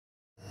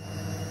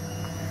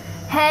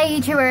Hey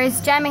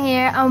YouTubers, Gemma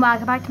here and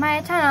welcome back to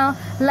my channel.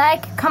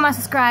 Like, comment,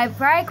 subscribe.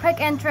 Very quick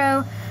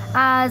intro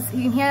as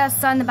you can hear that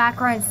sound in the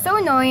background. It's so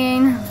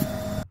annoying.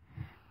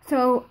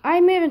 So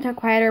I moved into a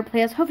quieter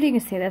place. Hopefully you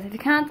can see this. If you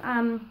can't,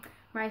 I'm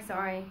very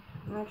sorry.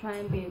 I'm going to try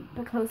and be a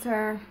bit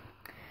closer.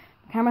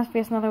 The camera's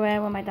facing another way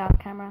with my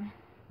dad's camera.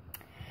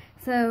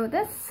 So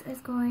this is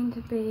going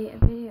to be a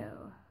video.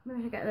 Maybe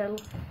I should get a little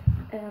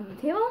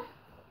table.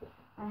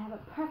 I have a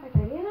perfect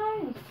idea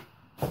now.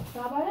 Just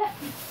go about it.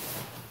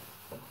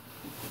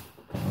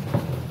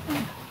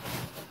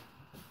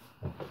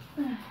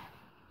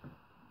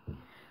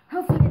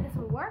 Hopefully this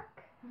will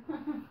work.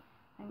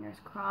 Fingers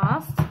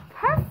crossed.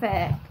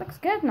 Perfect. Looks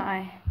good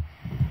now.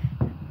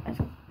 It's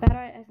better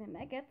as I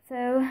make it,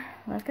 so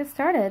let's get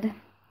started.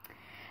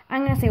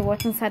 I'm going to see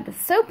what's inside the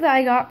soap that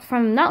I got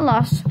from, not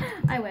Lush,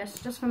 I wish,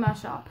 just from my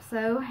shop.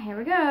 So here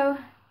we go.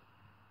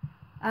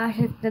 I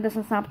actually did this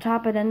on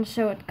Snapchat, but didn't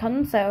show it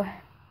coming, so.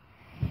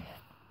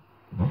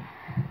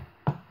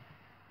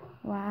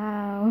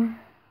 Wow.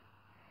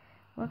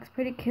 Looks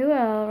pretty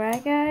cool,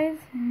 right guys?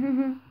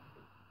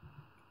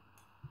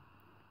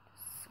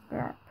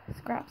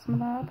 Scrap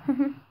some of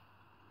that.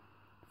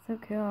 So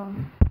cool.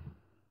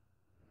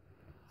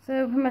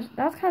 So pretty much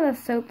that's kind of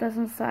the soap that's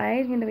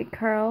inside. Going to be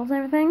curls and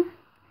everything.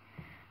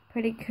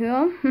 Pretty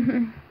cool.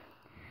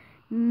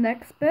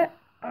 Next bit.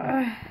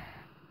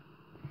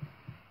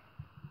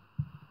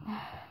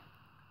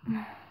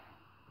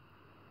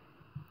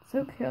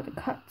 So cool to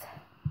cut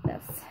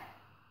this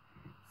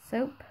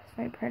soap. It's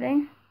very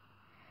pretty.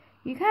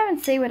 You can't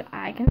even see what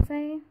I can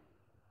see.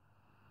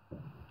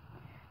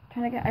 I'm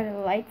trying to get out of the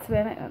light so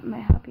it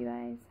might help you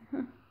guys.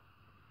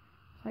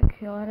 How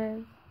cool it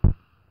is.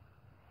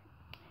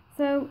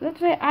 So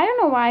literally, I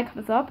don't know why I cut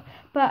this up,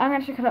 but I'm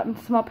going to actually cut it up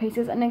into small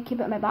pieces and then keep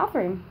it in my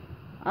bathroom.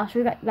 I'll show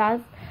you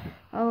guys.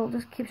 I'll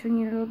just keep showing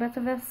you little bits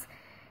of this,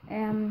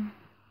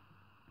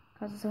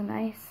 because it's so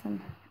nice and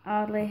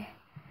oddly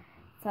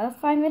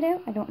satisfying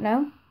video. I don't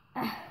know.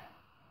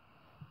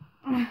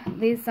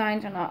 These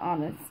sounds are not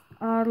honest.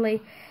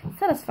 Oddly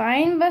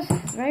satisfying, but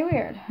it's very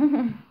weird.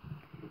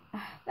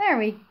 There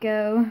we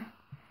go.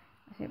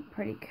 That's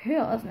pretty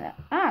cool, isn't it?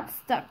 Ah, it's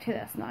stuck to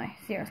this now.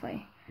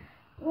 Seriously.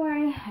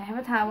 Worry, I have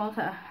a towel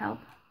to help.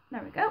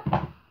 There we go.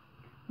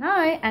 Now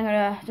I'm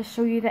gonna just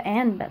show you the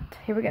end bit.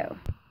 Here we go.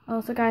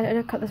 Also, guys, I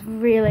just cut this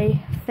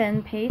really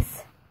thin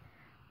piece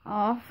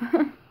off,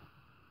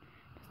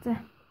 just to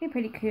be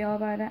pretty cool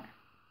about it.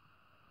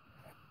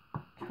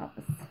 Chop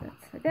this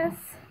like this.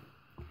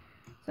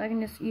 So I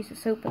can just use the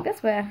soap like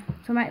this way,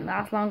 so it might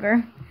last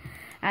longer.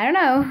 I don't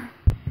know.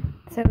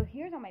 So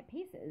here's all my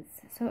pieces.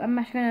 So I'm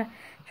actually gonna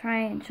try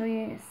and show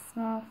you a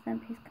small thin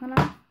piece coming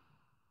off.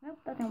 Nope,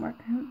 that didn't work.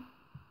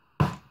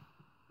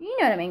 You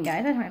know what I mean,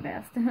 guys. I try my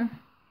best.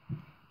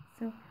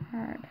 So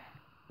hard.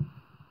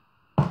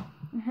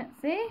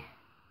 See?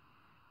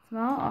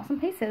 Small,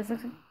 awesome pieces.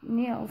 Looks like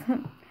nails.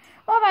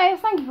 Well, guys,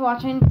 thank you for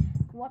watching.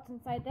 What's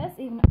inside this?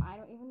 Even I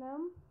don't even know.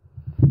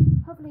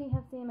 Hopefully you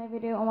have seen my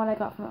video on what I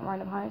got from it around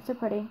the house. So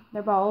pretty.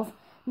 They're balls,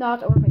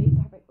 not Orbeez.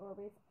 They're big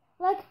Orbeez.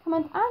 Like,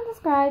 comment, and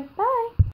subscribe. Bye!